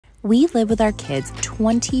We live with our kids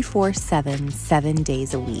 24/7, 7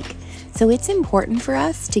 days a week. So it's important for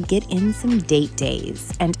us to get in some date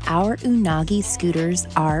days, and our Unagi scooters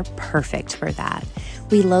are perfect for that.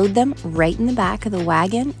 We load them right in the back of the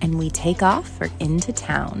wagon and we take off for into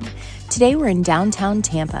town. Today we're in downtown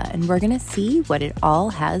Tampa and we're gonna see what it all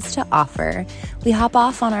has to offer. We hop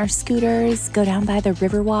off on our scooters, go down by the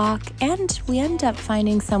Riverwalk, and we end up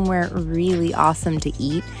finding somewhere really awesome to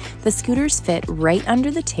eat. The scooters fit right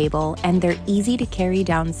under the table and they're easy to carry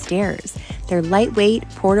downstairs. They're lightweight,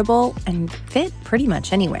 portable, and fit pretty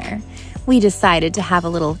much anywhere. We decided to have a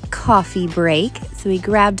little coffee break, so we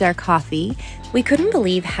grabbed our coffee. We couldn't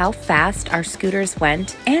believe how fast our scooters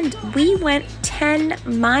went, and we went 10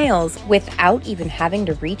 miles without even having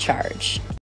to recharge.